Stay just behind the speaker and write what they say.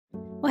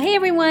Well, hey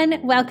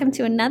everyone, welcome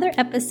to another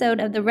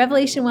episode of the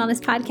Revelation Wellness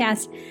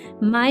Podcast.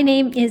 My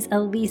name is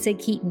Elisa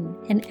Keaton,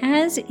 and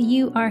as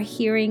you are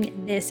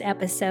hearing this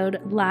episode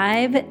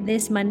live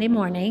this Monday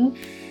morning,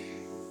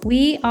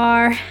 we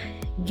are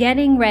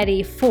getting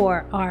ready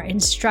for our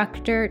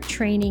instructor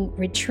training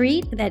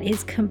retreat that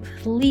is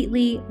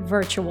completely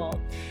virtual.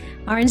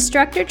 Our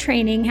instructor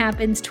training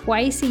happens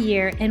twice a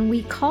year, and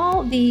we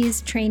call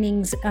these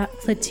trainings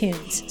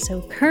platoons.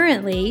 So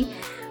currently,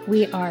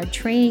 we are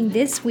training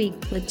this week,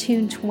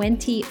 Platoon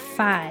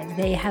 25.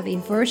 They have a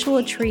virtual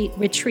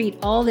retreat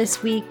all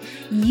this week.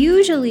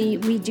 Usually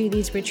we do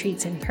these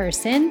retreats in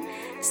person.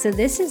 So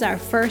this is our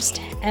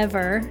first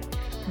ever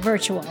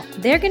virtual.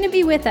 They're going to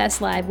be with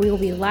us live. We will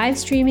be live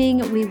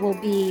streaming. We will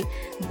be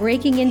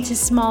breaking into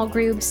small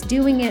groups,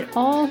 doing it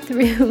all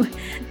through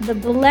the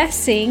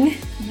blessing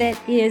that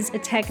is a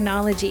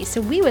technology. So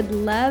we would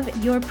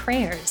love your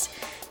prayers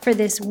for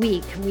this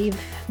week.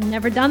 We've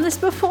never done this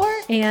before,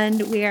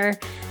 and we are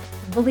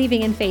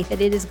believing in faith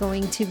that it is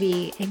going to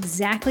be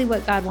exactly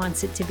what God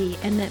wants it to be,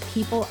 and that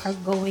people are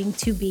going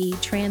to be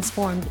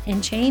transformed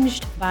and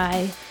changed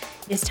by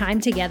this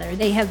time together.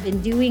 They have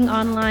been doing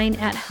online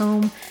at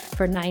home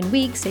for 9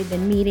 weeks. They've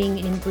been meeting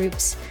in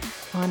groups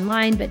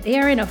online, but they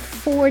are in a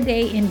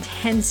 4-day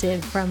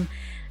intensive from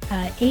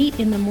 8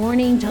 in the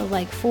morning till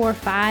like 4,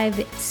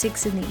 5,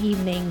 6 in the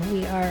evening.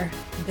 We are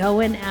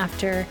going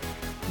after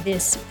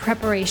this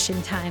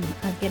preparation time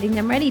of getting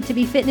them ready to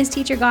be fitness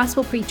teacher,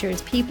 gospel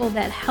preachers, people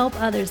that help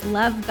others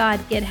love God,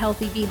 get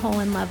healthy, be whole,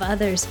 and love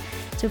others.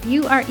 So if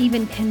you are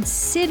even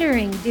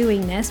considering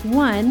doing this,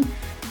 one,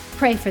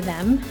 pray for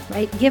them,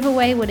 right? Give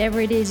away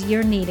whatever it is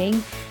you're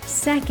needing.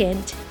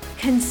 Second,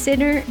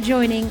 consider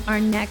joining our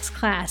next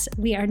class.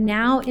 We are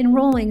now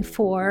enrolling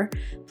for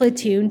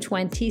Platoon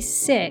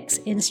 26.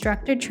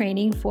 Instructor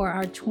training for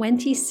our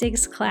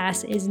 26th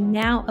class is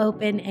now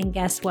open, and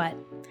guess what?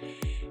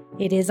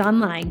 It is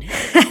online.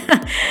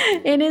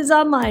 It is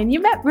online.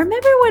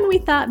 Remember when we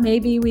thought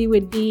maybe we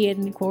would be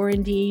in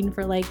quarantine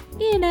for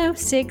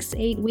 6,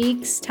 8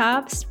 weeks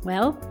tops?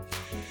 Well,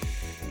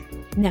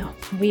 no,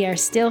 we are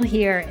still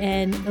here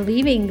and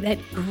believing that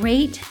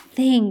great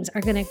things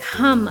are going to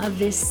come of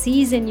this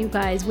season, you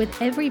guys.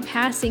 With every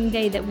passing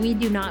day that we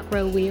do not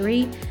grow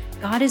weary,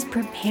 God is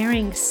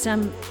preparing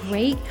some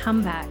great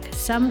comeback,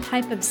 some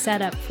type of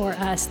setup for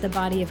us, the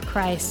body of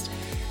Christ,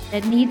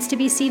 that needs to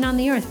be seen on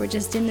the earth. We're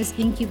just in this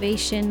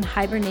incubation,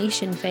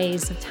 hibernation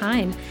phase of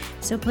time.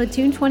 So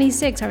Platoon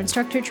 26, our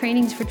instructor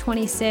trainings for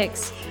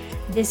 26,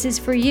 this is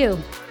for you.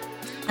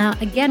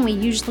 Again, we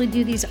usually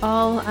do these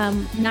all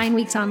 9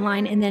 weeks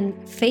online and then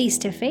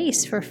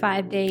face-to-face for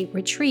 5-day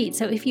retreat.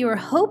 So if you are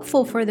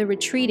hopeful for the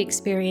retreat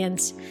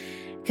experience,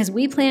 because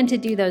we plan to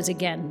do those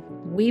again,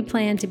 we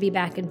plan to be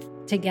back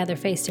together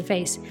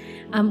face-to-face.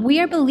 We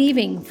are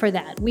believing for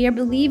that. We are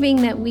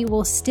believing that we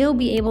will still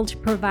be able to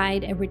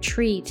provide a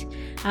retreat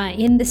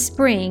in the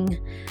spring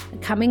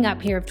coming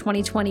up here of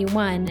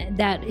 2021.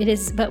 But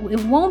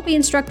it won't be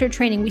instructor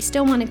training. We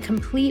still want to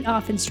complete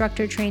off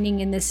instructor training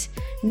in this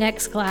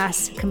next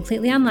class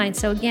completely online.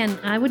 So again,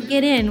 I would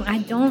get in. I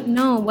don't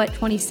know what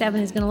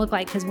 27 is going to look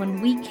like, because when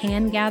we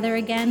can gather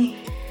again,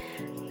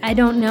 I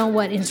don't know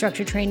what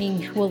instructor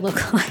training will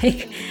look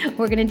like.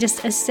 We're going to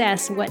just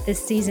assess what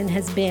this season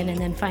has been and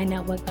then find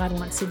out what God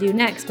wants to do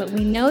next. But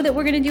we know that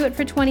we're going to do it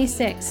for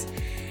 26.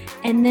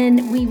 And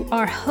then we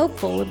are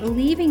hopeful, we're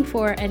believing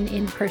for an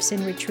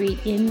in-person retreat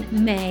in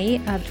May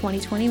of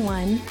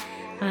 2021.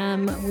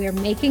 We are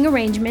making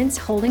arrangements,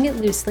 holding it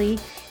loosely,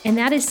 and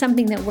that is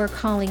something that we're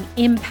calling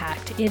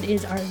Impact. It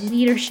is our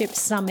leadership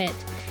summit.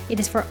 It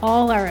is for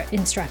all our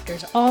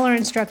instructors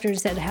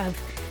that have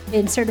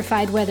been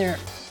certified, whether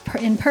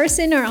in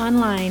person or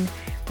online.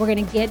 We're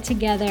going to get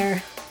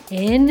together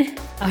in,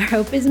 our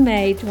hope is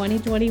April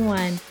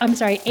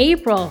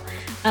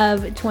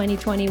of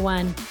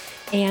 2021,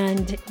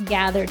 and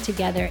gather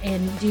together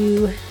and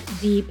do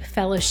deep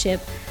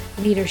fellowship,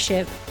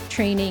 leadership,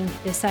 training,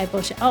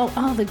 discipleship,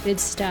 all the good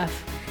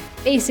stuff.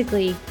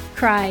 Basically,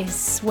 cry,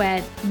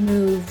 sweat,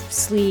 move,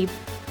 sleep,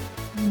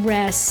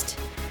 rest,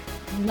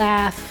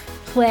 laugh,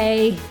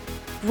 play,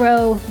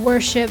 grow,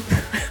 worship,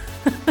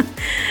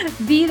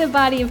 be the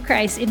body of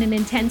Christ in an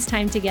intense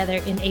time together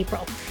in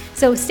April.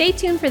 So stay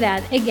tuned for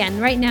that. Again,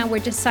 right now we're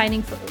just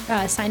signing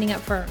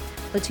up for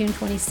Platoon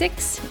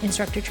 26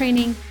 instructor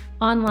training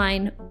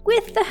online,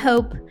 with the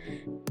hope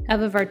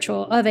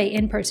of a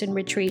in-person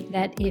retreat.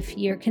 That if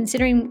you're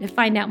considering to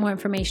find out more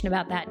information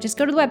about that, just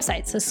go to the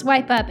website. So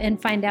swipe up and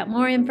find out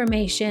more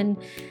information.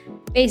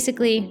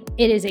 Basically,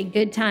 it is a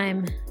good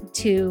time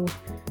to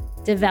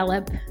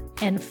develop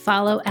and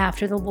follow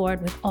after the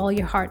Lord with all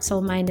your heart, soul,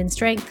 mind, and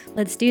strength.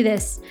 Let's do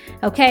this.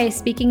 Okay,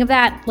 speaking of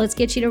that, let's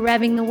get you to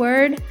revving the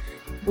word,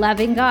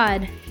 loving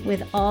God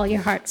with all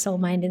your heart, soul,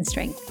 mind, and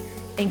strength.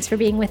 Thanks for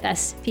being with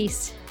us.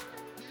 Peace.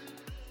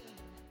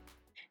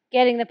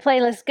 Getting the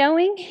playlist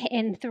going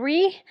in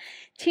 3,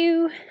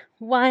 2,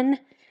 1,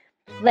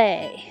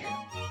 play.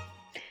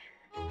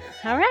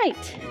 All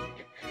right.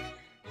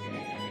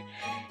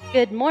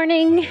 Good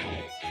morning,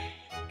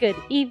 good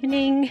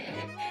evening,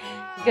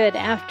 Good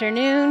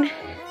afternoon.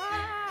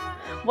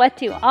 What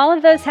do all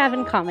of those have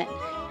in common?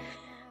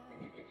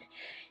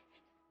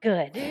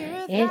 Good.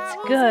 It's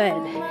good.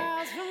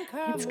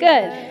 It's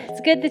good.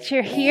 It's good that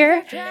you're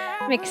here.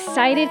 I'm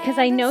excited because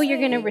I know you're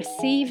going to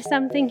receive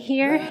something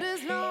here.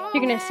 You're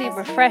going to receive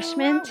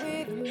refreshment.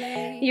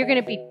 You're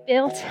going to be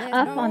built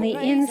up on the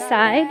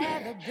inside.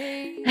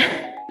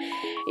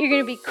 You're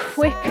going to be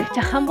quick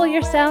to humble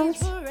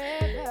yourselves.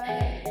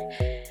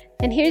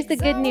 And here's the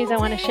good news I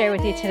want to share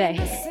with you today.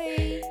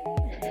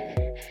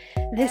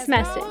 This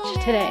message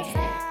today.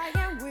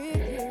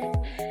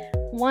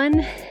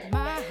 One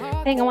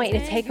thing I want you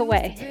to take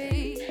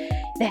away,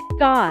 that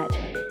God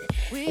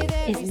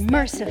is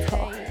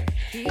merciful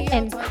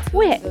and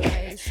quick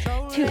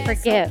to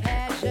forgive.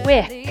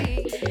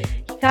 Quick.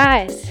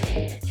 Guys,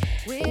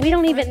 we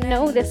don't even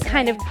know this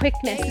kind of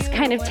quickness, this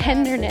kind of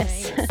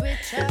tenderness.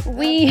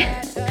 We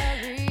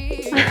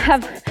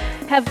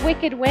have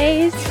wicked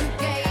ways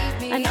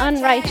and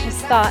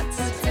unrighteous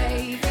thoughts.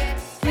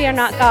 We are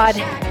not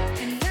God.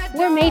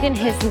 We're made in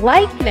His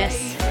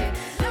likeness,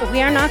 but we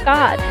are not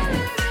God.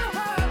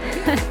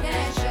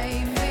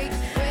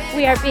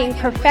 We are being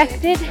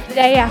perfected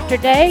day after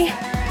day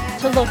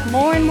to look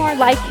more and more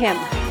like Him.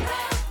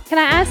 Can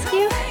I ask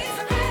you,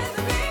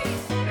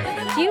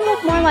 do you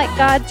look more like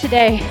God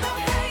today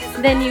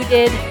than you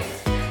did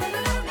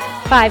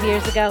 5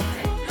 years ago?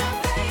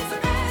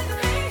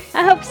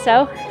 I hope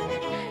so.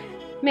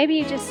 Maybe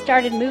you just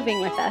started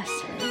moving with us.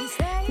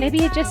 Maybe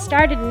you just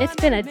started and it's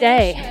been a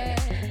day.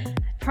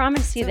 I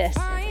promise you this.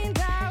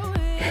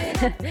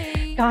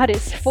 God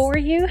is for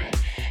you.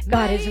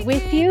 God is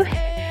with you.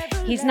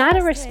 He's not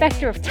a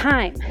respecter of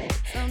time.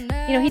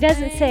 You know, He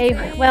doesn't say,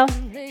 well,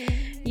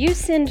 you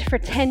sinned for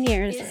 10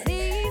 years,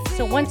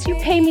 so once you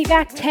pay me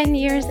back 10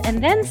 years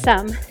and then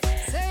some,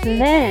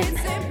 then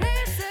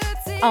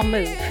I'll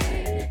move.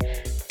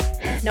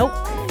 Nope.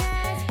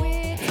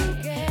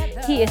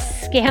 He is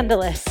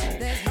scandalous.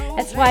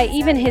 That's why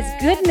even His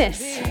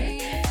goodness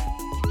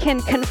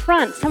can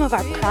confront some of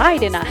our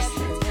pride in us.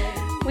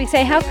 We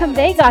say, how come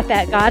they got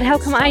that, God? How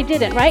come I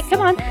didn't, right?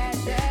 Come on.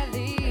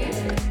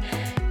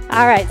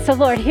 All right, so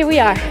Lord, here we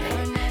are.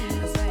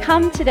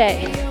 Come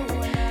today.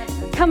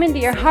 Come into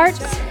your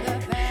hearts.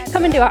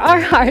 Come into our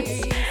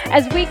hearts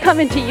as we come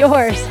into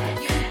yours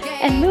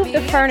and move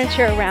the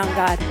furniture around,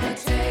 God.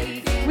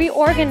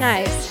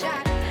 Reorganize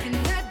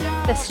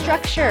the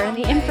structure and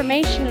the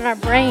information in our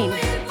brain.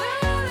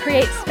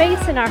 Create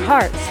space in our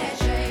hearts.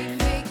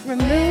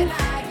 Remove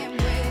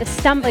the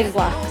stumbling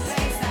blocks.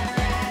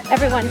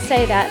 Everyone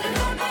say that.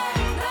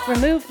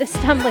 Remove the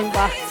stumbling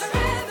blocks.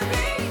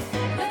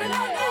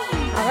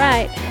 All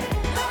right,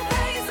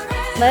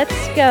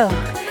 let's go.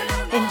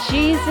 In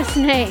Jesus'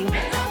 name,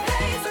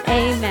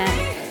 amen.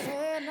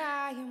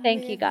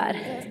 Thank you, God.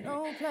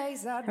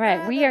 All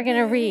right, we are going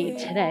to read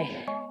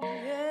today.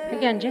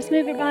 Again, just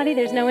move your body.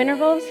 There's no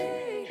intervals.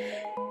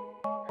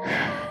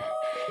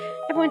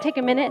 Everyone take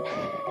a minute.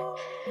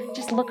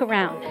 Just look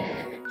around.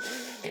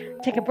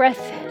 Take a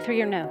breath through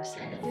your nose.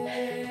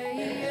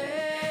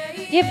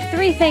 Give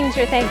 3 things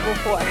you're thankful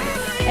for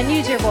and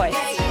use your voice.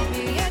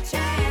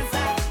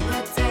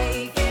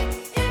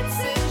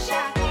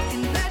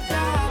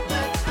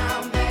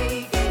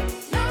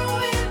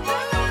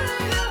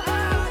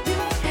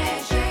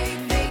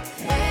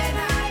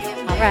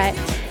 Right.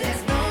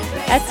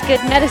 That's good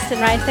medicine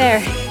right there.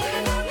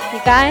 You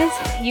guys,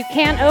 you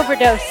can't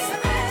overdose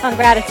on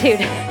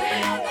gratitude.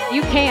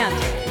 You can't.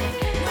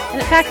 And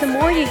in fact, the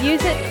more you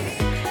use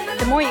it,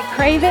 the more you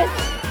crave it,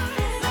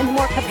 and the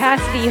more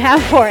capacity you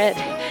have for it.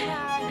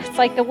 It's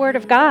like the Word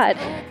of God.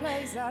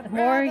 The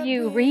more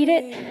you read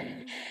it,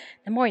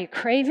 the more you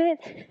crave it,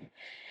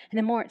 and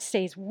the more it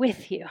stays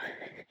with you.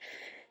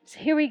 So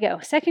here we go.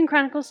 2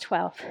 Chronicles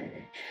 12.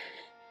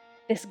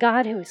 This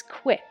God who is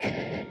quick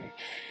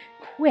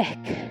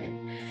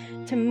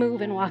to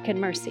move and walk in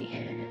mercy.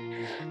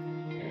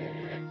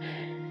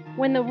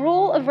 When the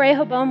rule of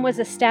Rehoboam was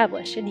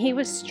established and he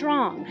was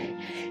strong,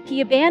 he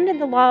abandoned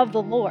the law of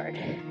the Lord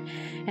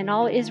and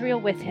all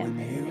Israel with him.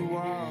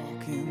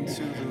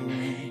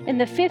 In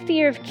the 5th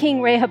year of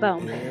King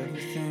Rehoboam,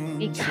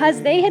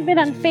 because they had been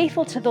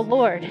unfaithful to the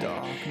Lord,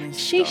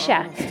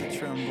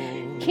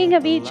 Shishak, king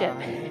of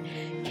Egypt,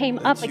 came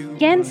up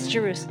against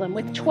Jerusalem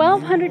with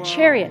 1,200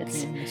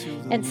 chariots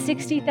and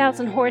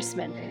 60,000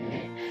 horsemen.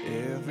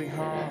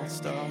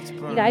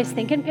 You guys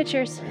think in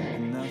pictures.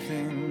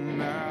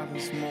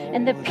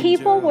 And the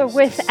people were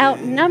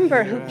without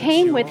number who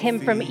came with him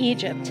from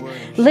Egypt,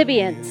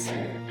 Libyans,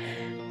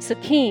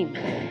 Sukkim,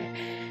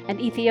 and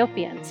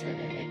Ethiopians.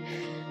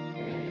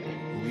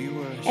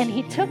 And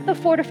he took the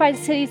fortified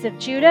cities of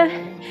Judah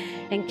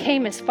and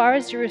came as far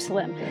as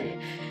Jerusalem.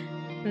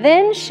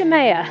 Then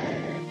Shemaiah,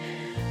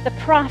 the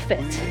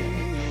prophet,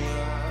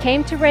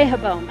 came to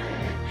Rehoboam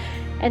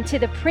and to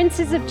the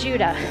princes of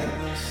Judah,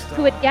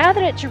 who had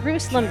gathered at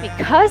Jerusalem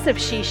because of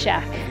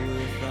Shishak,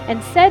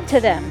 and said to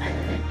them,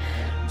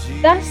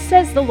 "Thus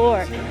says the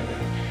Lord,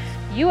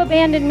 you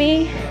abandoned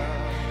me,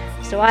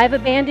 so I have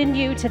abandoned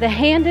you to the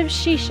hand of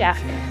Shishak."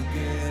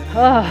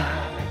 Oh,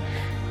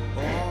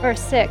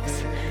 Verse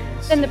 6.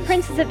 Then the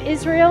princes of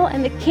Israel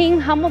and the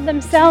king humbled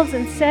themselves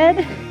and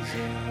said,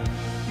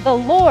 "The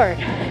Lord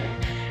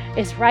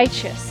is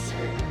righteous."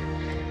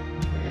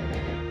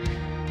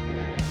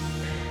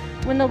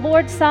 When the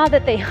Lord saw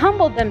that they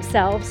humbled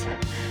themselves,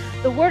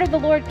 the word of the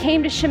Lord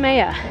came to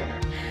Shemaiah.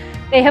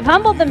 "They have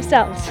humbled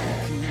themselves.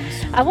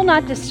 I will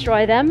not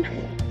destroy them,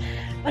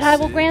 but I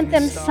will grant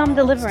them some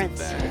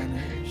deliverance.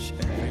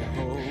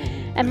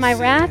 And my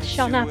wrath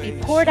shall not be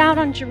poured out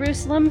on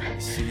Jerusalem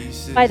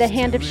by the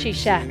hand of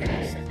Shishak.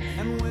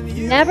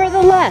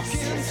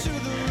 Nevertheless,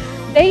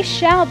 they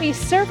shall be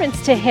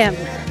servants to him,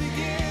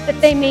 that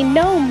they may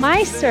know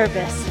my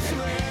service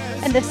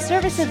and the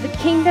service of the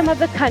kingdom of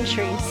the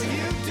countries."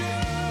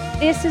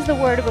 This is the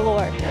word of the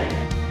Lord.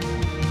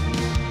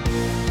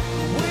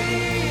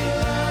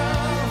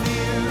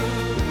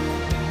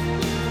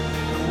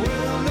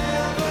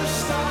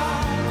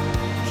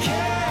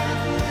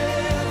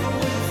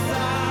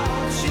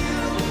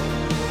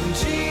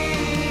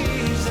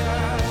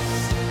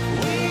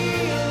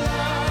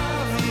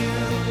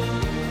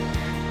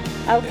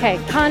 Okay,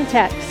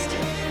 context.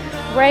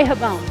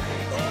 Rehoboam.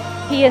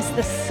 He is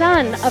the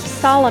son of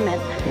Solomon.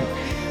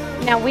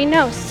 Now we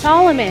know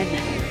Solomon,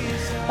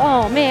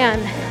 oh man,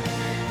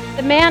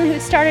 the man who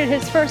started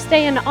his first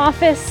day in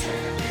office,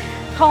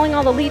 calling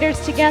all the leaders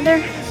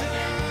together,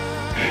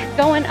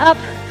 going up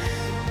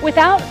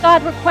without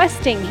God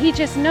requesting. He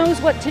just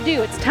knows what to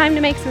do. It's time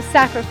to make some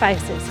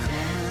sacrifices.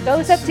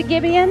 Goes up to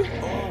Gibeon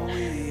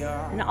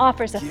and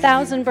offers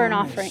 1,000 burnt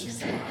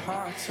offerings.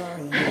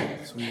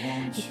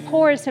 He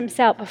pours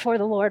himself before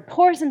the Lord,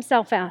 pours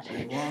himself out.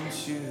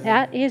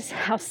 That is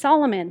how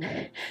Solomon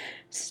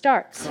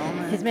starts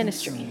his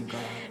ministry.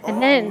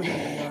 And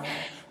then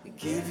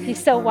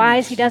he's so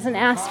wise, he doesn't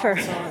ask for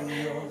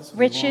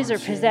riches or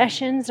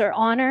possessions or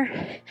honor.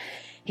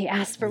 He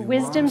asks for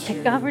wisdom to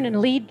govern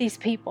and lead these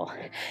people.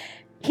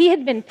 He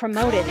had been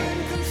promoted.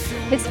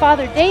 His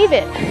father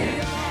David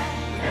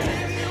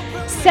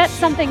set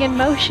something in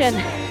motion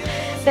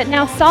that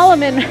now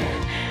Solomon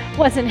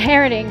was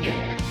inheriting,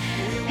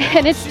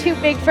 and it's too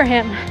big for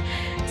him.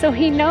 So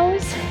he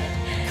knows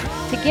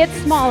to get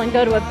small and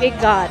go to a big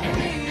God.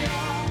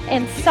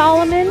 And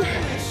Solomon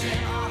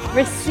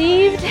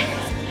received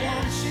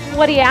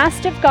what he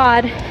asked of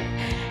God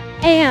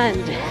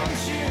and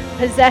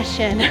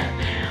possession,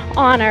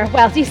 honor.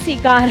 Well, do you see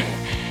God?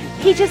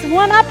 He just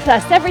one-ups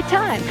us every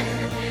time.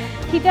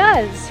 He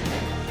does.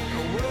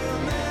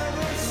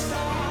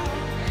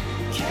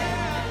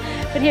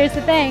 But here's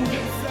the thing.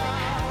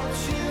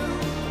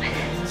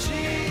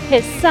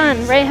 His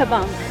son,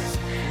 Rehoboam,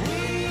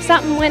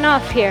 something went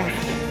off here.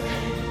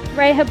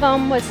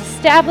 Rehoboam was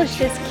established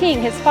as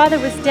king. His father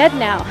was dead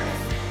now.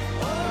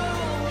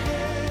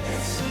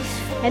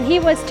 And he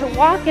was to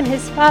walk in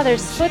his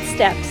father's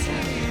footsteps.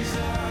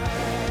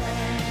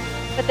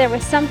 But there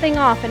was something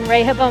off in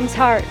Rehoboam's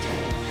heart.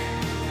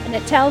 And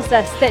it tells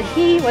us that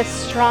he was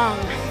strong.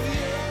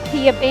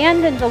 He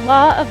abandoned the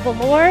law of the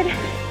Lord,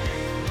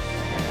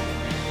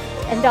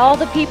 and all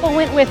the people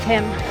went with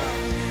him.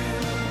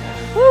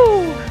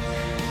 Woo!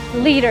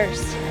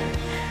 Leaders,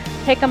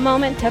 take a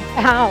moment to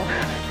bow.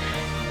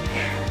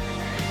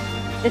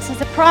 This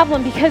is a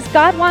problem because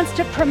God wants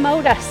to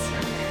promote us.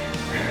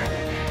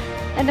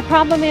 And the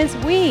problem is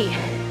we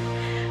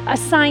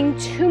assign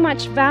too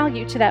much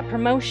value to that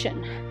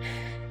promotion.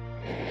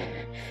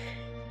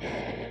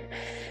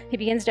 He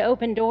begins to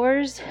open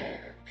doors,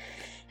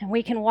 and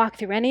we can walk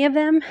through any of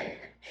them,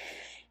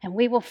 and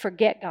we will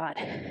forget God.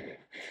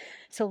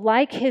 So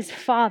like his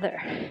father,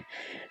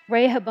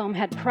 Rehoboam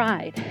had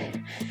pride.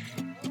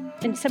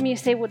 And some of you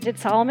say, well, did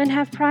Solomon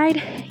have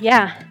pride?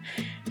 Yeah,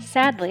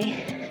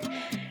 sadly.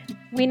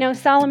 We know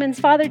Solomon's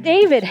father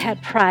David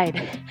had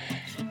pride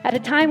at a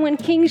time when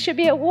kings should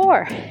be at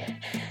war.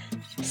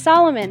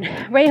 Solomon,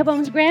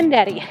 Rehoboam's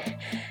granddaddy,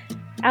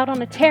 out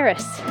on a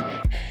terrace,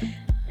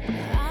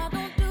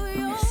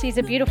 sees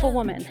a beautiful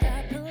woman.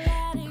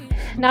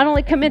 Not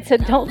only commits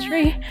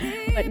adultery,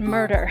 but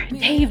murder.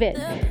 David.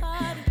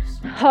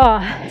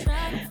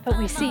 But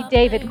we see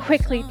David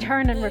quickly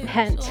turn and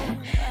repent.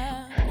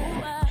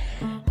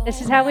 This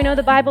is how we know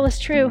the Bible is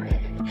true.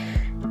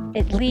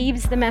 It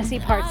leaves the messy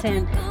parts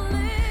in.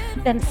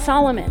 Then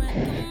Solomon,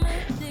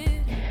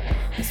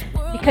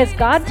 because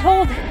God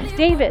told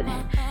David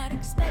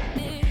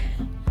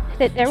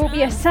that there will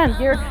be a son,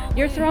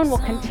 your throne will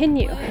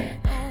continue.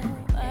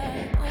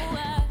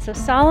 So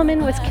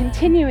Solomon was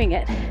continuing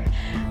it.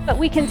 But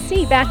we can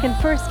see back in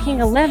 1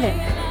 Kings 11,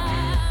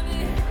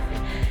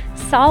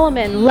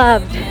 Solomon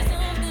loved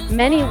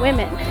many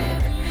women,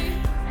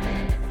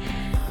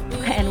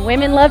 and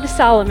women loved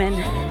Solomon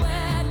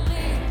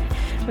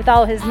with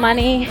all his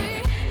money,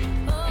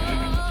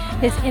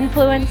 his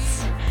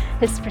influence,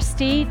 his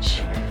prestige,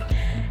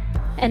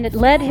 and it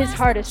led his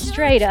heart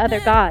astray to other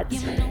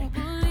gods.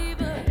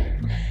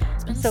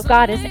 So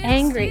God is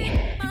angry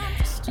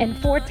and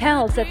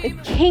foretells that the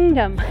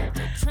kingdom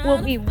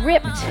will be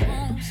ripped,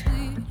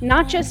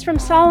 not just from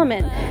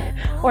Solomon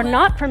or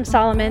not from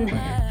Solomon,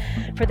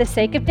 for the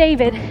sake of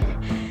David,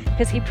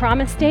 because he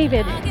promised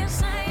David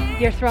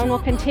your throne will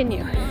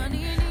continue.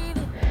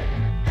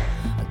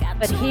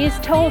 But he is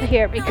told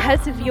here,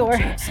 because of your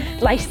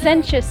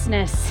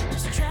licentiousness,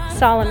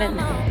 Solomon,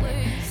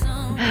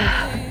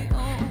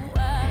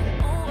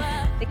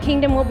 the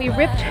kingdom will be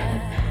ripped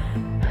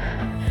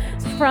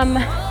from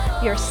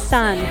your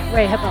son,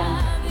 Rehoboam.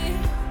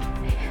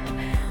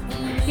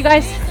 You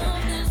guys,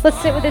 let's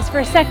sit with this for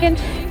a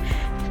second.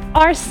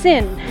 Our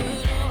sin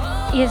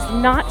is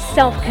not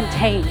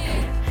self-contained.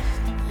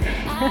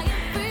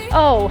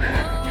 Oh,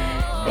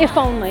 if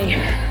only.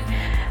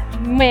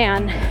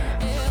 Man.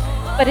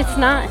 But it's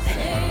not.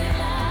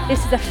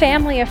 This is a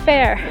family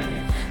affair.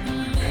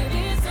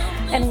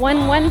 And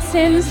when one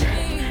sins,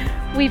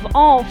 we've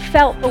all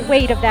felt the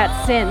weight of that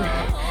sin.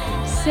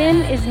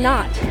 Sin is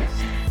not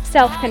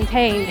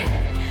self-contained.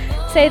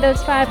 Say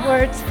those 5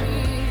 words.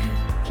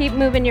 Keep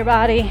moving your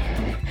body.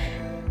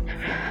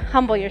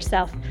 Humble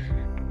yourself.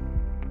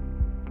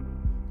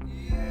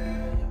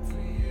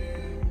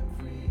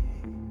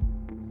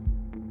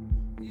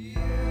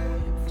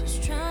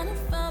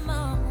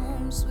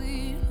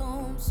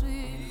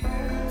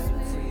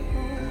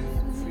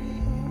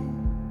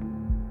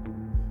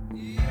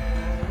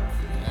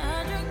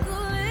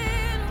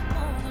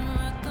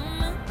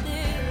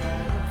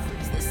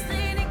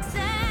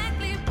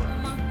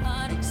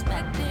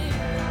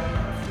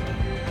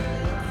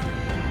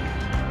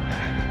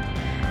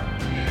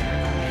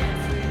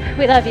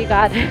 We love you,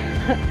 God.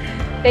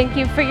 Thank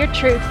you for your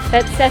truth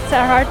that sets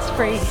our hearts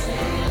free.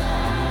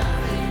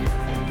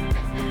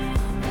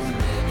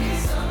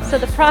 So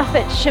the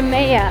prophet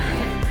Shemaiah,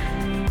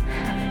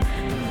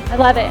 I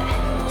love it.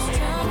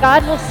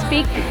 God will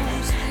speak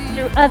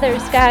through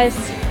others, guys.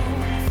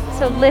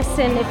 So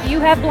listen, if you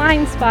have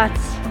blind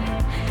spots,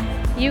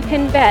 you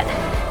can bet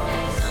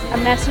a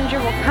messenger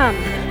will come.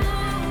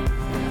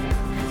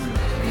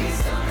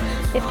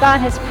 If God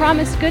has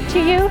promised good to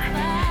you,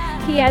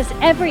 He has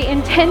every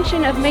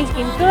intention of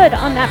making good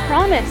on that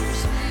promise.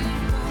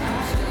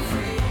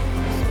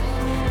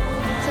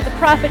 So the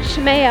prophet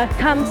Shemaiah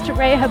comes to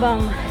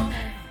Rehoboam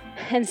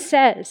and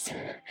says,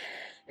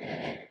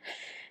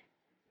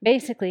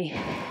 basically,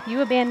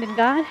 you abandoned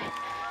God,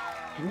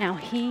 and now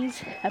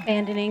He's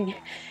abandoning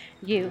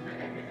you.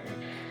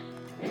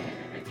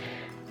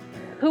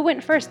 Who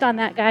went first on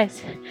that,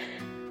 guys?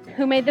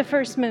 Who made the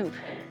first move?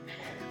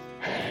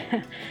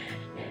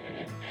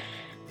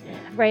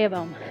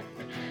 Rehoboam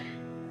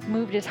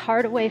moved his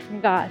heart away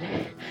from God.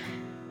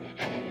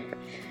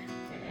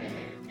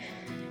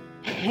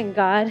 And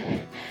God,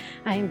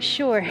 I am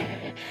sure,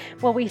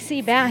 what we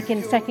see back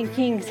in 2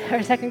 Kings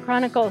or 2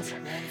 Chronicles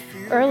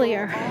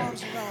earlier,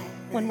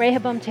 when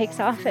Rehoboam takes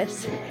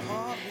office,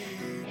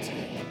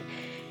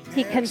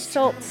 he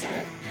consults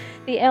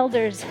the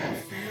elders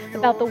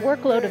about the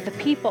workload of the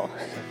people.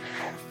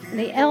 And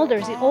the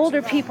elders, the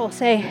older people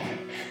say,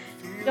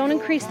 don't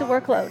increase the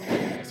workload.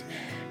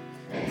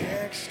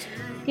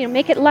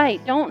 Make it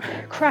light. Don't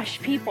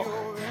crush people.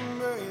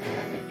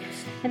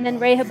 And then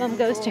Rehoboam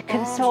goes to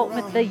consult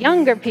with the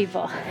younger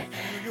people,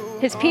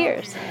 his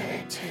peers.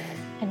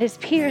 And his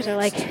peers are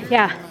like,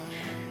 yeah,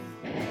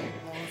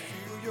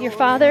 your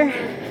father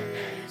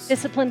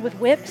disciplined with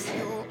whips.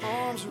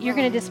 You're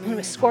going to discipline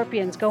with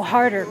scorpions. Go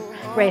harder,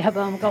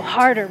 Rehoboam. Go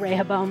harder,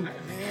 Rehoboam.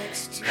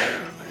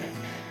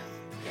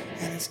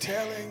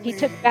 He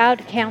took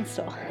bowed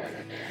counsel.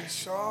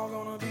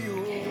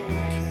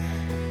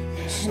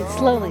 And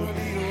slowly,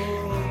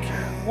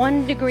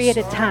 1 degree at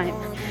a time,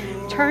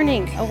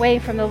 turning away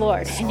from the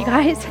Lord. And you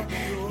guys,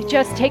 it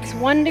just takes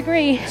 1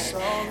 degree.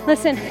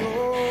 Listen,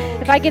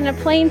 if I get in a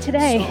plane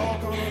today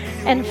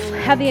and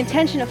have the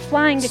intention of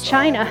flying to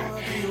China,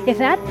 if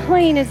that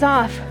plane is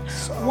off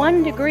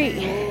 1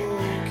 degree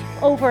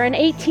over an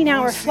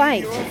 18-hour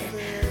flight,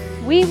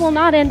 we will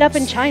not end up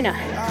in China.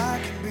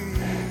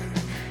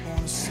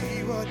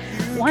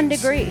 1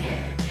 degree.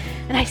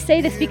 And I say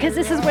this because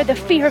this is where the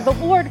fear of the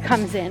Lord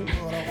comes in.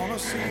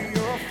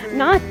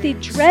 Not the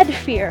dread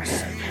fear,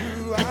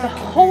 but the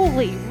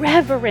holy,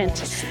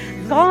 reverent.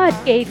 God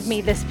gave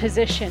me this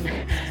position.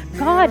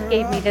 God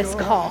gave me this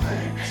call.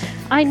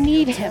 I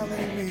need Him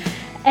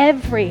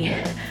every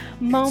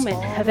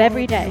moment of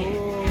every day.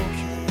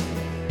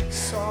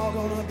 So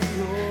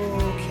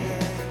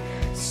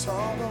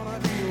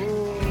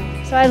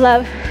I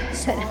love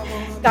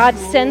that God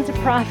sends a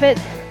prophet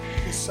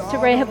to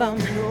Rehoboam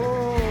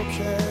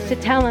to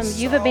tell him,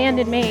 you've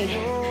abandoned me,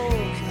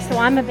 so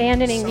I'm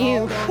abandoning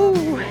you.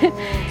 Whew.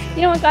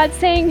 You know what God's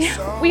saying?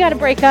 We got to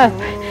break up.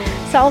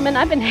 Solomon,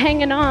 I've been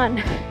hanging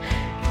on,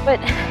 but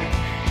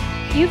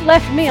you've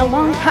left me a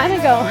long time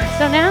ago,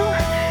 so now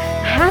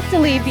I have to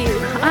leave you.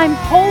 I'm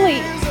holy.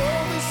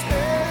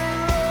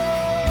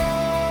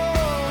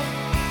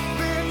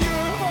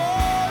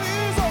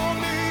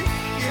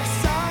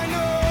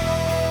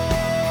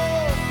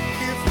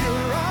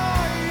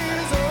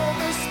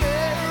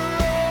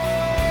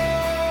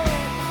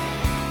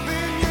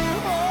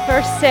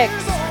 Verse 6,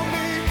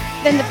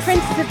 then the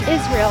princes of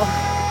Israel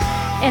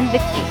and the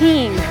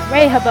king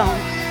Rehoboam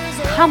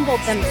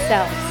humbled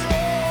themselves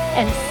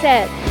and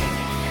said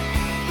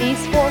these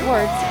 4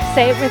 words,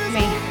 say it with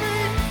me,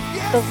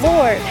 The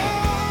Lord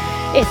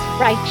is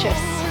righteous.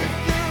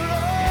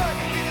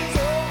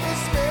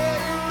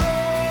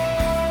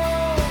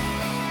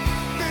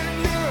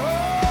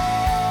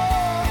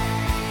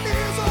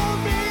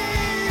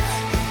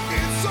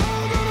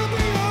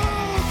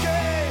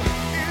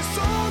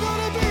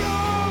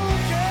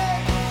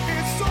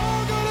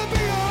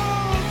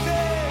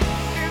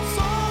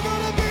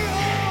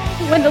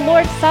 When the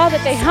Lord saw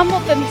that they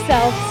humbled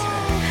themselves,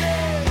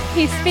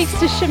 he speaks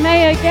to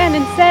Shemaiah again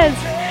and says,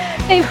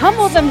 they've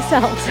humbled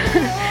themselves.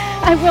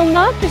 I will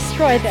not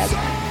destroy them,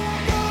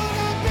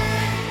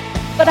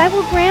 but I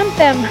will grant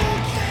them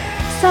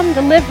some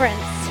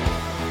deliverance,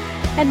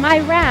 and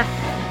my wrath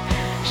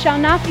shall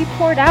not be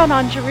poured out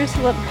on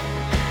Jerusalem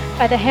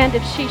by the hand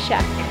of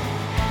Shishak.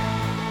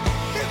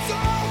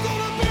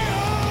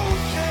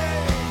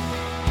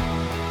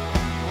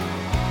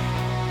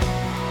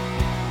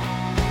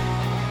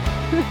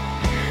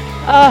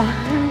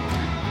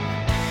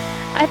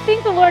 I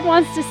think the Lord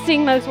wants to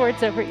sing those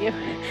words over you.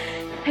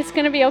 It's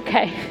going to be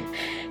okay.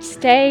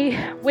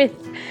 Stay with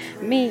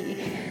me.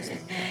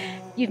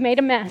 You've made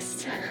a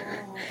mess,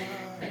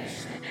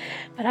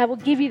 but I will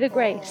give you the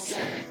grace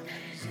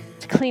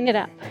to clean it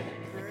up.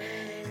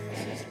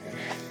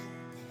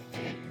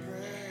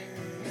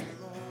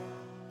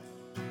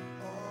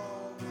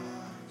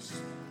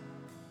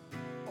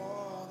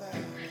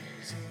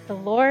 The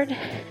Lord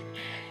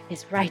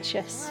is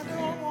righteous.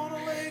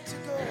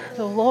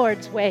 The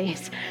Lord's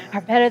ways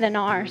are better than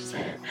ours.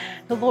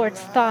 The Lord's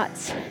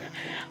thoughts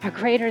are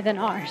greater than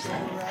ours.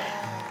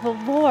 The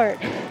Lord,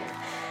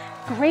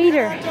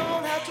 greater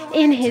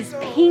in his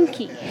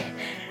pinky,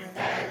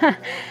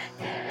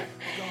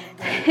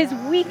 his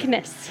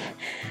weakness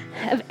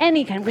of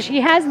any kind, which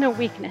he has no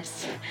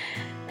weakness.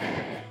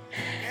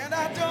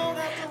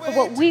 But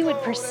what we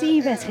would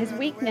perceive as his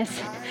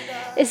weakness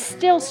is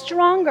still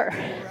stronger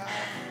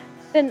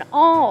than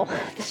all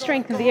the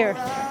strength of the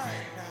earth.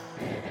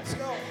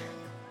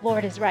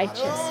 Lord is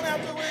righteous.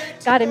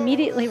 God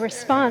immediately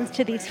responds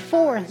to these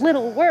 4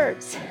 little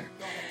words.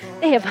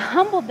 They have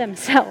humbled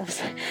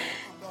themselves.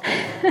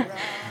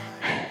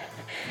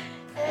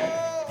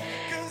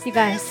 You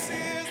guys,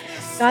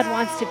 God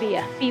wants to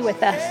be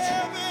with us.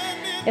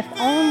 If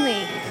only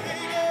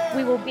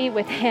we will be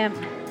with him.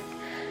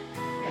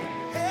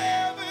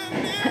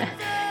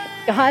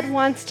 God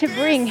wants to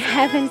bring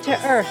heaven to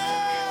earth.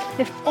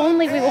 If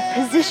only we will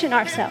position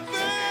ourselves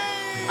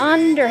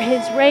under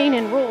his reign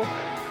and rule.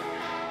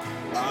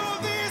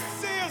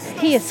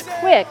 He is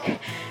quick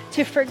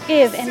to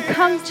forgive and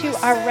come to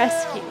our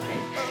rescue.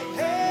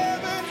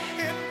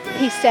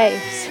 He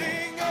saves.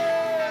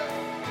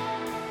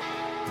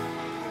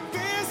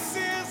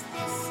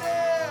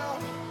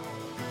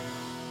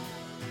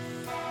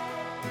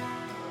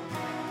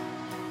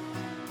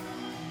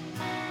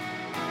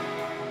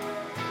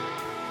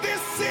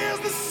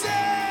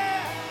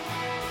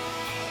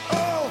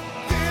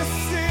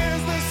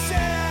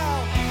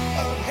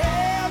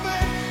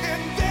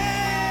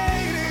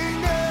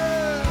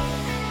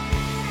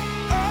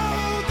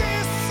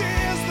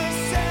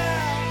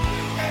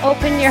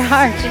 Open your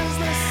heart.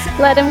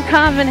 Let him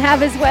come and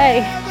have his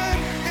way.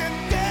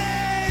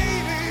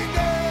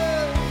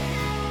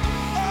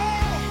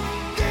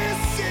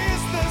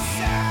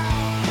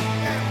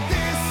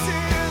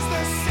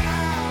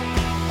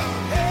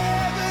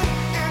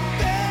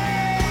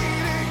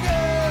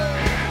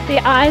 The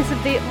eyes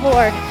of the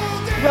Lord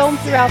roam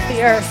throughout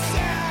the earth,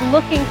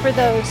 looking for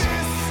those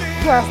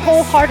who are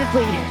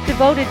wholeheartedly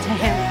devoted to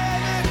him,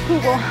 who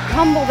will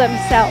humble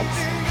themselves,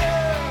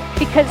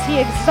 because he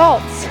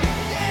exalts,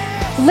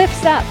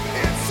 lifts up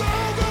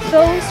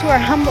those who are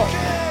humble.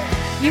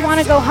 You want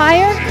to go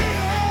higher?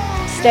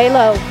 Stay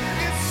low.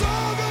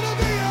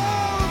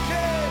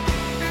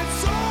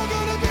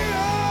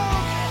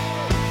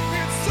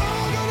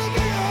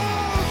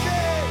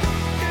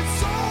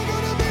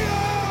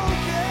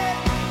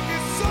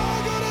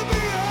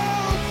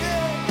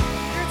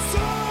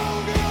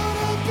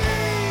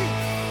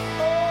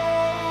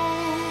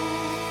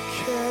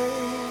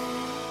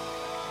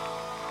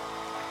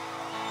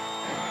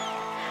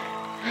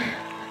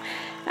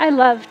 I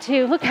love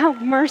too. Look how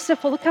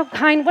merciful, look how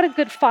kind, what a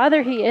good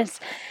father he is.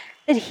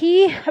 That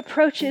he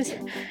approaches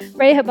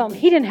Rehoboam.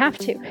 He didn't have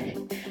to.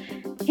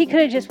 He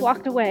could have just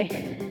walked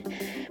away.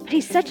 But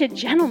he's such a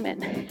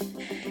gentleman.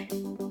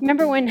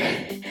 Remember when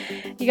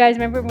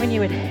you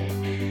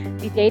would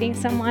be dating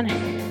someone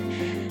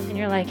and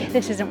you're like,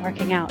 this isn't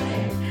working out.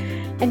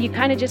 And you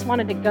kind of just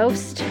wanted to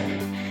ghost,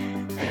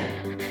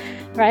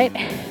 right?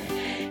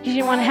 You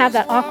didn't want to have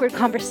that awkward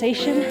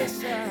conversation.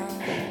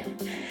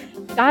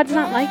 God's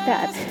not like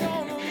that.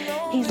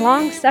 He's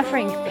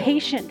long-suffering,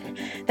 patient,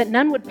 that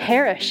none would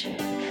perish.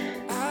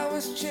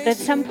 But at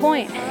some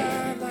point,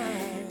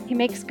 he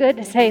makes good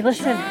to say,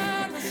 listen,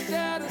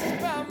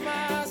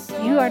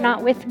 you are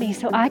not with me,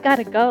 so I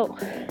gotta go.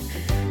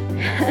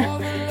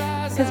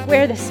 Because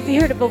where the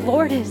Spirit of the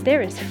Lord is,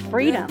 there is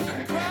freedom.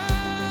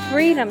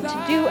 Freedom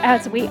to do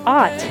as we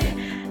ought,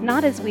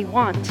 not as we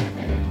want.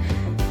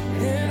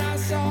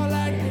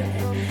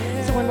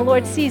 So when the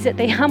Lord sees it,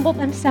 they humble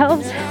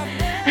themselves.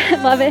 I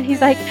love it.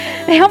 He's like,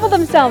 they humble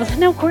themselves.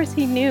 No, of course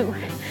he knew.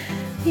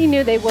 He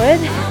knew they would.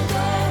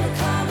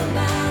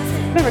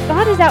 Remember,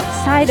 God is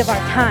outside of our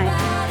time.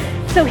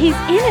 So he's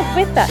in it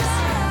with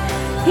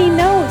us. He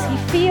knows, he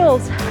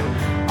feels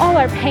all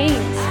our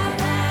pains,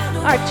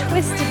 our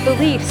twisted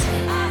beliefs,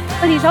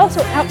 but he's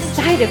also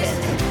outside of it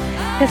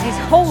because he's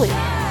holy.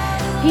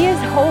 He is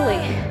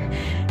holy.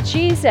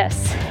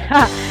 Jesus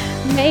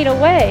made a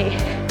way.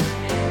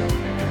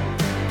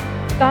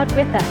 God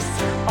with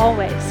us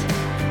always.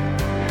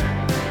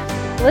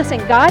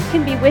 Listen, God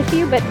can be with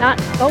you but not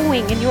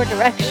going in your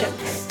direction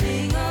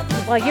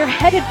while you're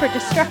headed for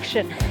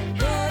destruction.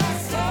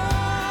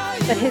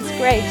 But his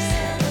grace,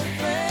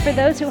 for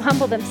those who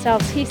humble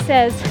themselves, he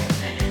says,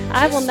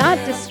 I will not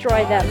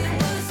destroy them,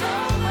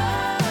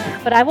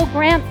 but I will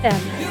grant them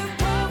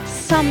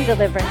some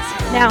deliverance.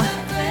 Now,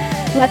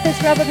 let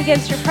this rub up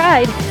against your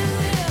pride,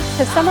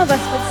 because some of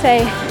us would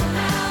say,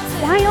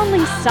 why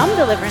only some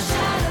deliverance?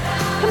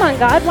 Come on,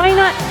 God, why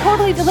not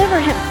totally deliver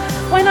him?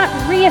 Why not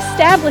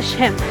reestablish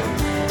him?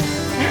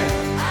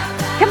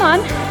 Come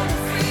on.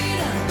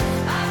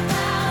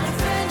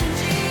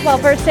 Well,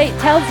 verse 8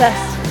 tells us,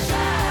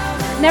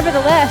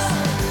 nevertheless,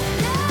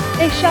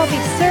 they shall be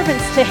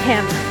servants to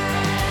him,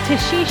 to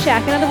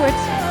Shishak. In other words,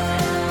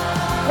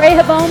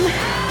 Rehoboam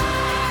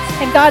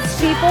and God's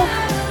people,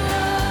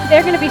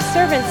 they're going to be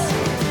servants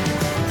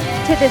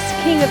to this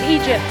king of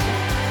Egypt.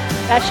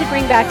 That should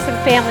bring back some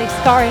family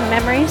scarring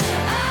memories.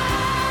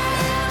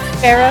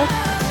 Pharaoh,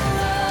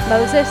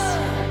 Moses.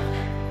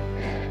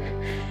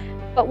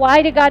 But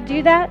why did God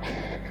do that?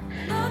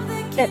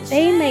 That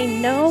they may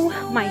know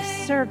my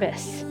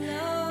service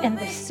and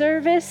the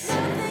service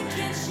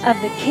of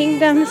the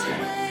kingdoms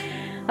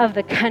of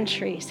the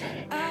countries.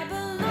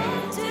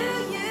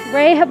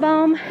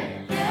 Rehoboam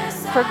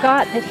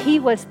forgot that he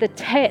was the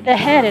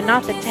head and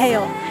not the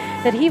tail,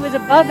 that he was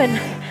above and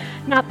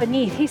not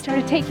beneath. He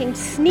started taking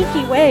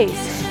sneaky ways.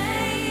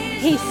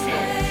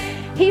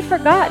 He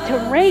forgot to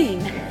reign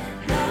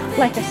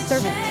like a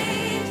servant.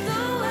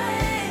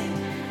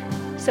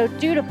 So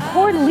due to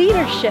poor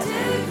leadership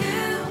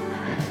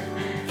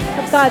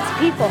of God's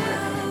people,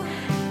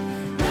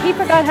 he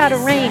forgot how to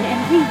reign,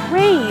 and we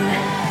reign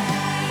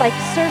like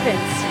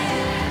servants,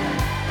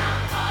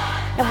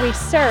 and we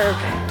serve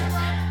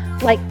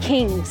like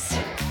kings.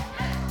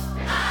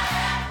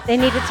 They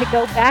needed to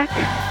go back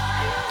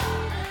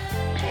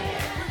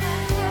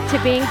to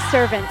being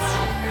servants,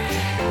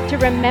 to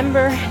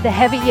remember the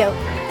heavy yoke.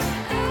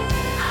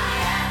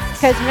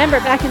 Because remember,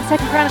 back in 2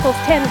 Chronicles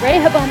 10,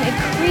 Rehoboam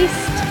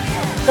increased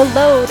the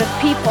load of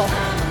people.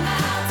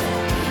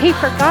 He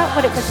forgot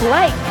what it was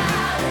like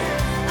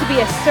to be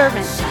a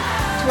servant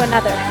to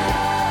another.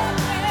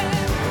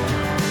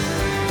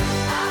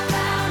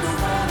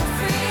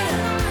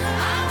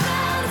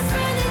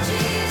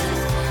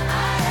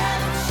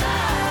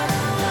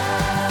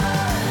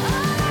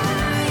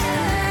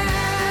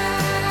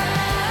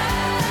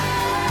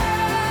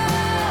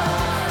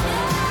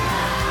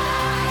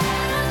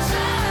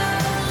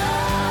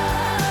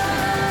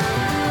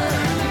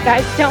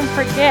 Guys, don't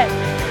forget,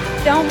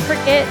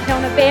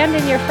 don't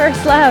abandon your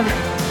first love.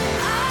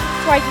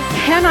 That's why you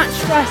cannot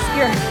trust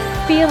your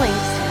feelings.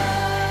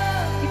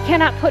 You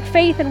cannot put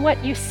faith in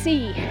what you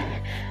see.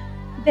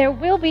 There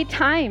will be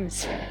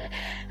times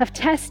of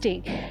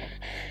testing.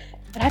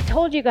 But I've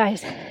told you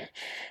guys,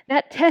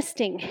 that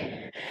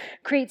testing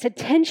creates a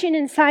tension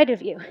inside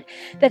of you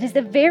that is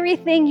the very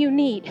thing you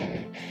need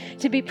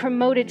to be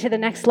promoted to the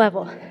next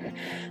level,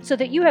 so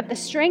that you have the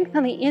strength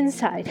on the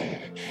inside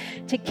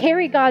to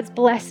carry God's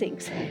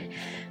blessings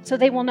so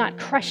they will not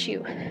crush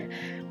you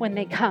when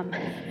they come.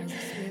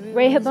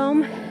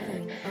 Rehoboam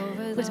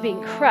was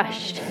being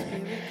crushed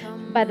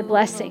by the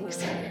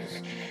blessings.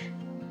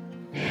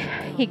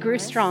 He grew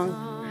strong.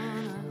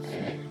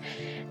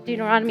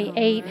 Deuteronomy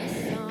 8,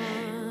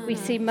 we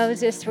see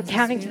Moses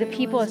recounting to the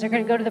people as they're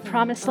going to go to the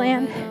promised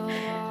land.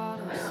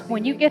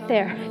 When you get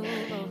there,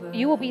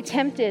 you will be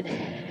tempted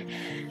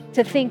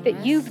to think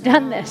that you've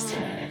done this.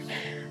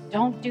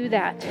 Don't do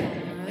that.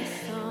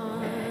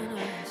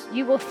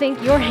 You will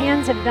think your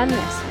hands have done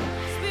this.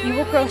 You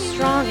will grow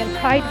strong and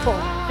prideful.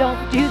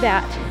 Don't do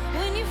that.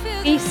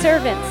 Be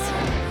servants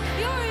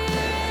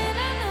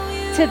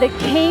to the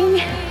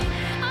King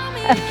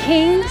of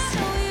Kings,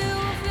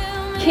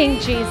 King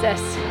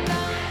Jesus.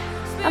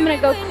 I'm going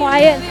to go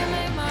quiet,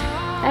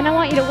 and I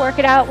want you to work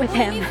it out with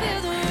him.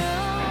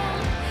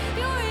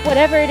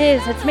 Whatever it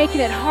is that's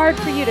making it hard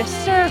for you to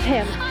serve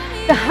him,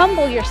 to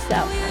humble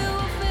yourself.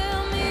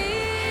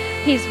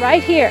 He's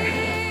right here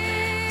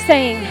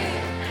saying,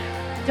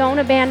 don't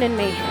abandon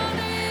me.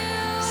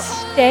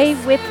 Stay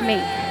with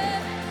me.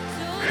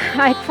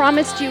 I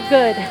promised you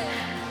good,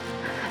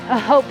 a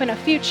hope and a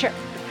future.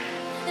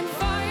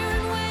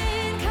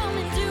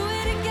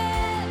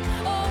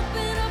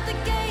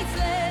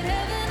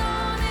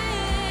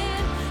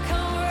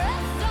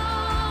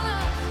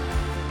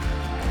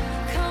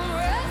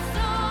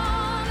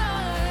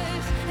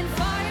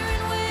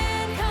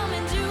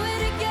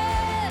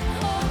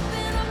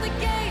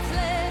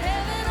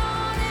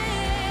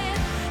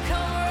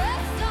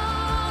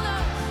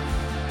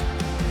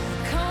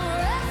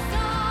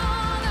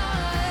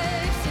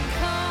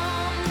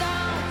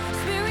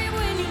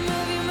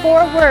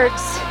 4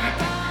 words.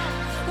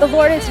 The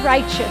Lord is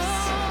righteous,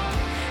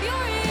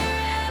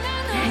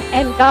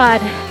 and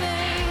God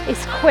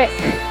is quick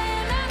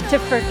to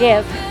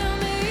forgive.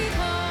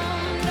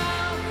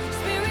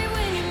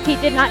 He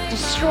did not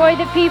destroy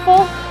the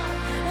people,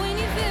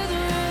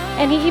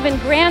 and he even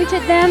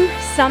granted them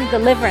some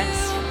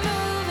deliverance.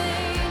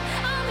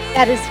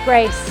 That is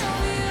grace.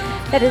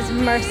 That is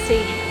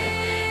mercy.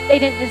 They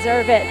didn't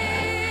deserve it.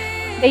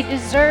 They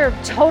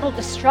deserved total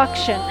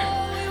destruction.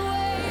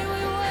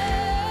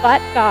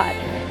 But God,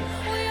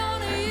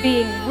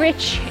 being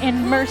rich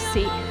in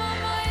mercy,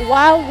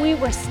 while we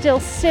were still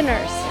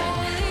sinners,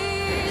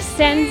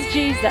 sends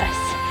Jesus.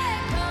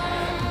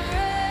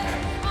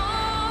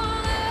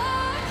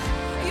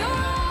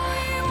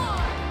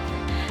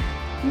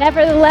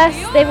 Nevertheless,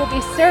 they will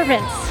be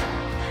servants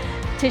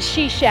to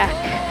Shishak,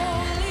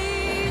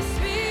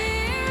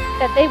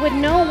 that they would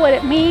know what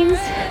it means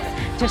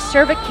to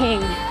serve a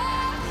king,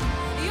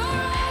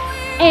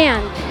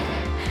 and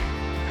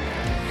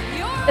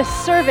the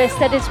service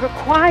that is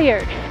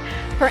required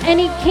for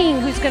any king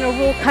who's going to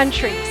rule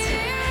countries.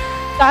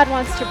 God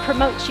wants to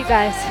promote you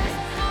guys.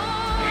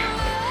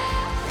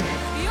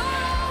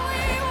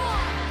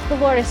 The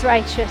Lord is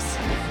righteous.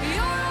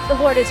 The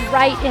Lord is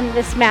right in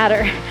this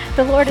matter.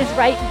 The Lord is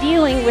right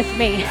dealing with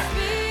me.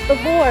 The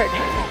Lord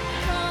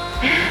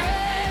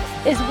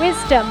is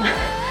wisdom,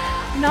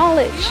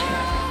 knowledge.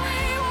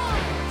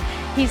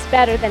 He's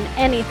better than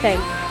anything.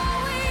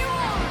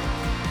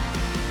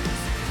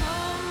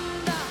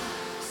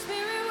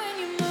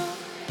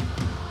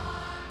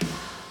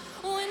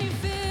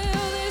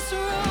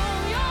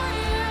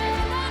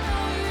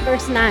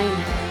 Verse 9.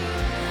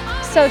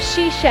 So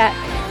Shishak,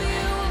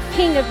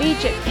 king of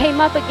Egypt, came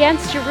up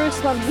against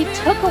Jerusalem. He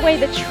took away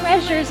the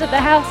treasures of the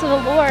house of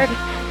the Lord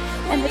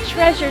and the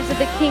treasures of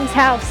the king's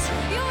house.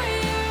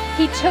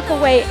 He took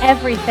away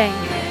everything.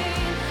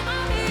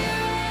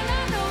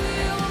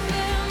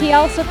 He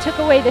also took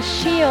away the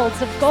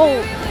shields of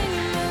gold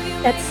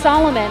that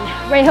Solomon,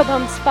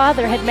 Rehoboam's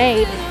father, had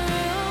made.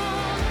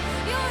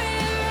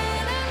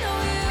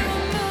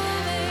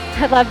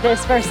 I love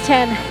this, verse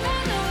 10.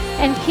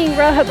 And King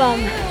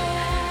Rehoboam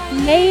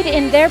made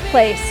in their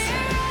place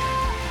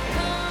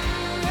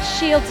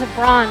shields of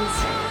bronze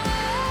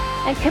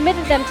and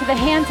committed them to the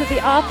hands of the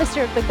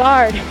officer of the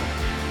guard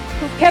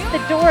who kept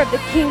the door of the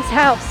king's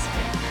house.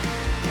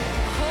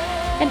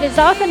 And as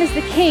often as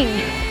the king,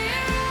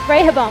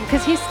 Rehoboam,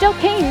 because he's still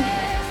king,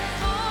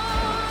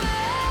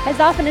 as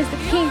often as the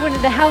king went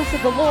to the house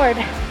of the Lord,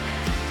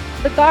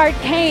 the guard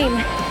came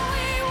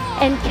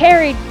and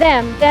carried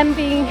them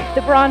being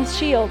the bronze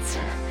shields,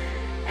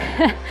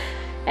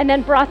 and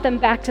then brought them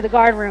back to the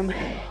guard room.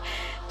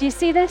 Do you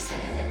see this?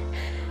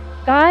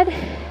 God,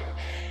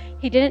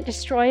 he didn't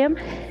destroy them.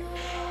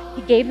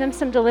 He gave them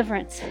some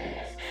deliverance.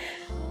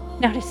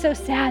 Now, it is so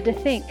sad to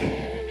think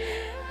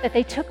that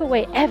they took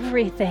away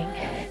everything.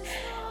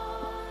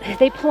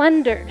 They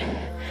plundered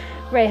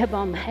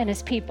Rehoboam and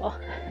his people.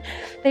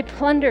 They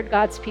plundered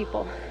God's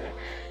people.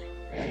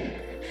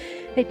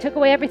 They took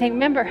away everything.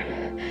 Remember,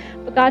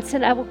 but God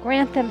said, I will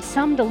grant them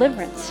some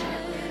deliverance.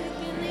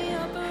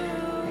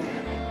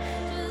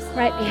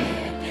 Right?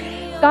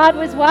 God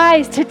was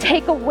wise to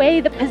take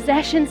away the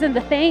possessions and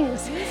the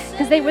things,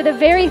 because they were the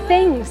very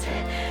things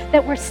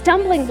that were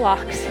stumbling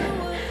blocks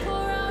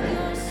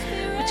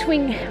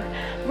between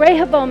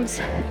Rehoboam's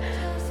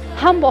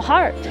humble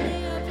heart.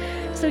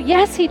 So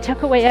yes, he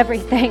took away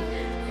everything.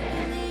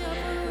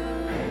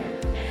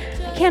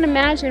 I can't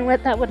imagine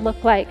what that would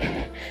look like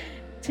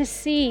to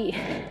see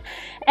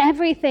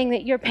everything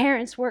that your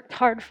parents worked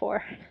hard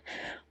for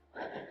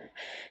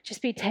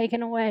just be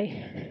taken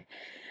away,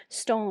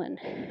 stolen.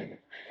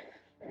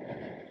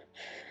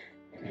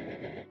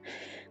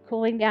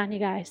 Cooling down, you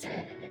guys.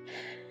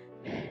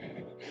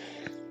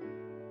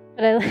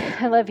 But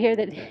I love here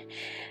that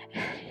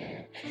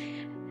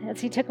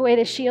as he took away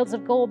the shields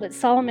of gold that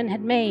Solomon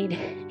had made,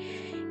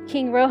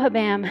 King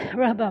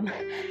Rehoboam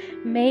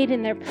made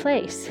in their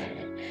place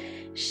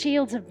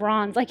shields of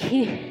bronze. Like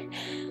he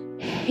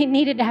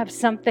needed to have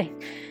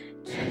something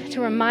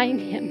to remind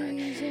him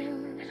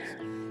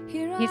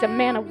he's a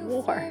man of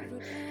war.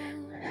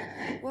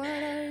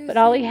 But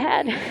all he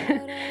had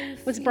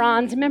was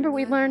bronze. Remember,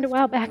 we learned a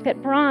while back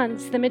that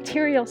bronze, the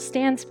material,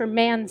 stands for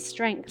man's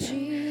strength.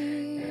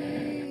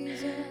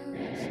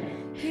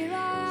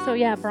 So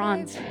yeah,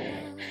 bronze.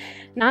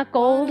 Not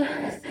gold,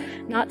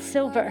 not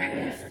silver,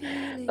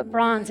 but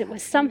bronze. It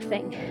was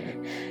something.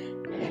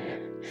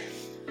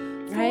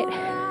 Right?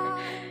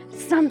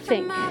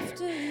 Something.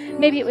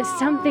 Maybe it was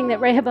something that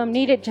Rehoboam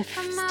needed to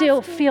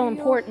still feel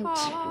important.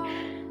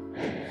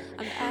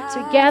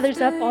 So he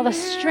gathers up all the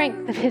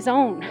strength of his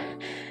own,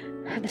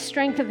 the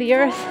strength of the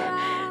earth,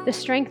 the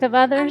strength of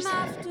others,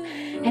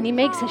 and he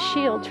makes a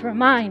shield to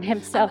remind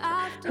himself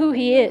who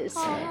he is.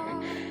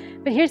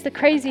 But here's the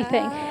crazy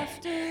thing.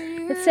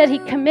 It said he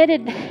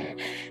committed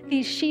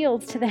these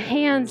shields to the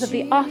hands of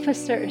the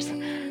officers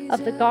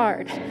of the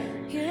guard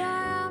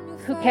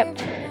who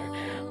kept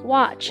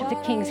watch of the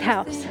king's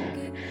house.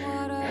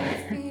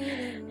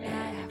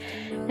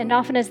 And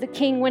often as the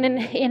king went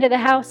into the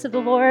house of the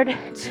Lord,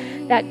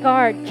 that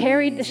guard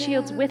carried the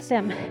shields with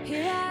them.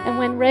 And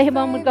when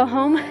Rehoboam would go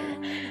home,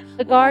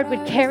 the guard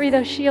would carry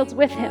those shields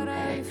with him.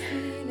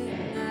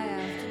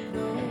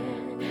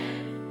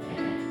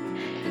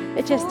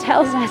 It just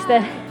tells us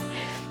that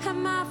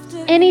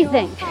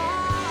anything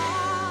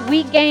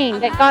we gain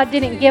that God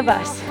didn't give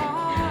us,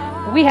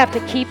 we have to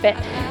keep it.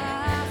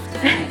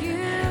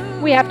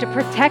 We have to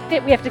protect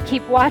it. We have to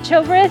keep watch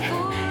over it.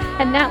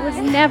 And that was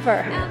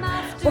never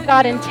what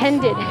God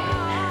intended.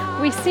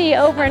 We see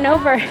over and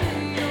over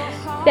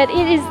that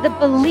it is the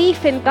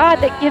belief in God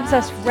that gives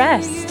us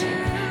rest.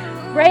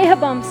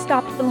 Rehoboam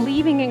stopped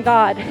believing in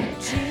God,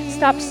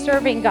 stopped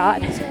serving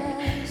God.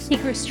 He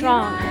grew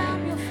strong.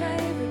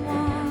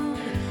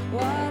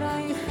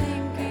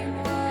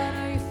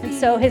 And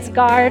so his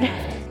guard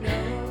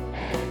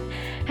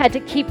had to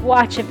keep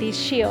watch of these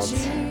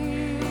shields.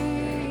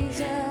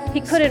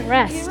 He couldn't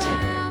rest.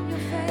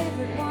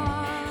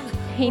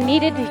 He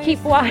needed to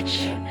keep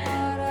watch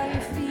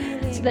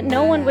so that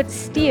no one would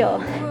steal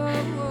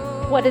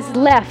what is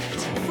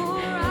left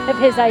of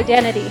his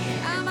identity.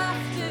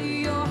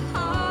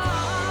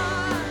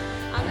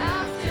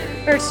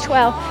 Verse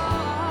 12.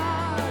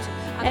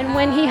 And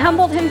when he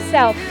humbled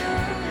himself,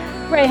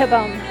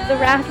 Rehoboam, the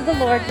wrath of the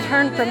Lord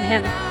turned from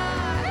him,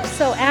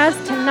 so as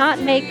to not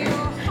make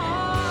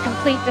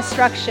complete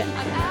destruction.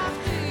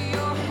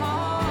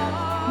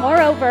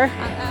 Moreover,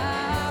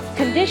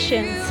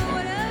 conditions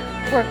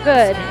were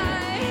good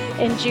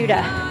in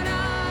Judah.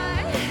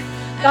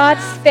 God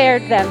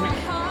spared them.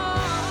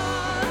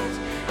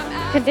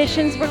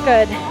 Conditions were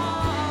good.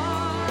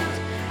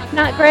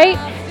 Not great.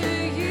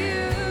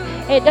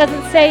 It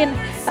doesn't say in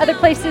other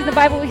places in the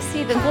Bible we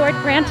see the Lord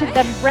granted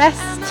them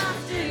rest.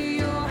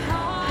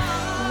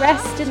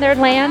 Rest in their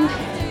land.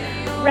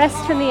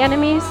 Rest from the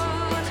enemies.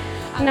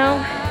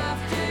 No,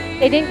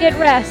 they didn't get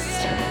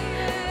rest,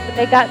 but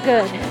they got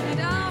good.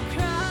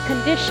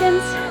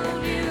 Conditions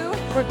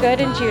were good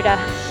in Judah.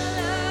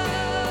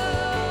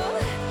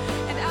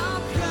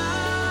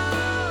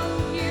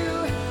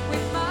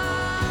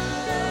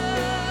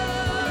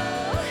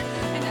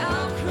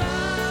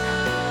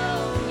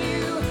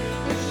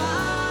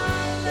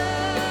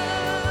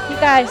 You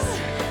guys,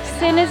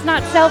 sin is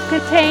not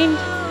self-contained.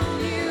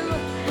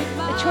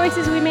 The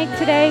choices we make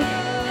today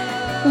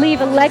leave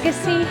a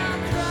legacy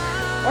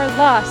or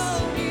loss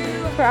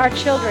for our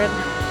children.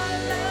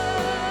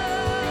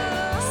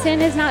 Sin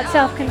is not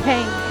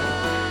self-contained,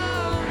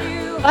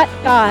 but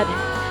God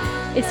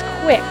is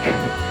quick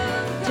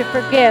to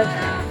forgive.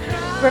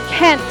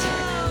 Repent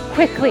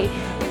quickly.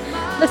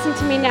 Listen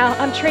to me now.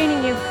 I'm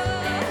training you.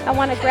 I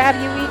want to grab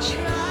you each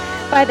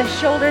by the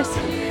shoulders,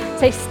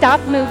 say, stop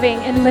moving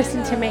and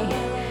listen to me.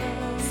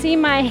 See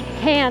my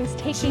hands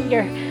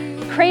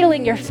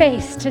cradling your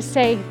face to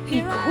say,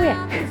 be quick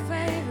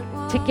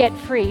to get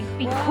free.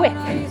 Be quick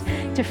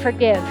to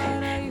forgive.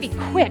 Be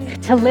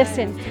quick to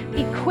listen.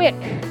 Be quick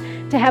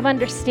to have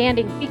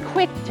understanding. Be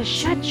quick to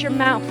shut your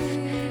mouth.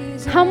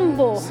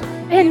 Humble,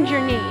 bend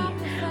your knee,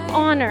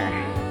 honor.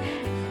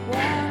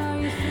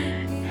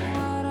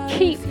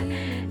 Keep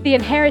the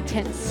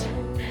inheritance.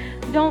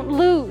 Don't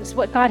lose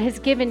what God has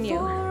given you.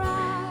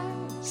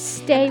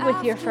 Stay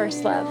with your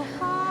first love.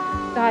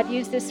 God,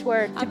 use this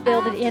word to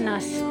build it in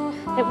us,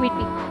 that we'd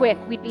be quick,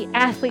 we'd be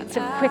athletes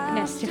of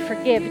quickness to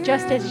forgive,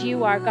 just as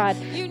you are, God,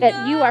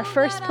 that you are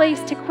first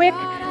place to quick,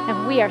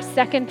 and we are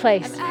second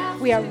place.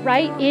 We are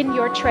right in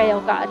your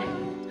trail, God.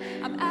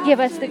 Give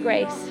us the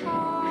grace.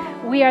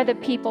 We are the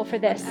people for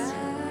this.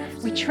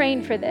 We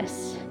train for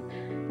this.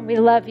 And we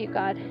love you,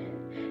 God.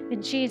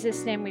 In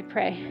Jesus' name we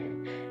pray.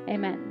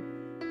 Amen.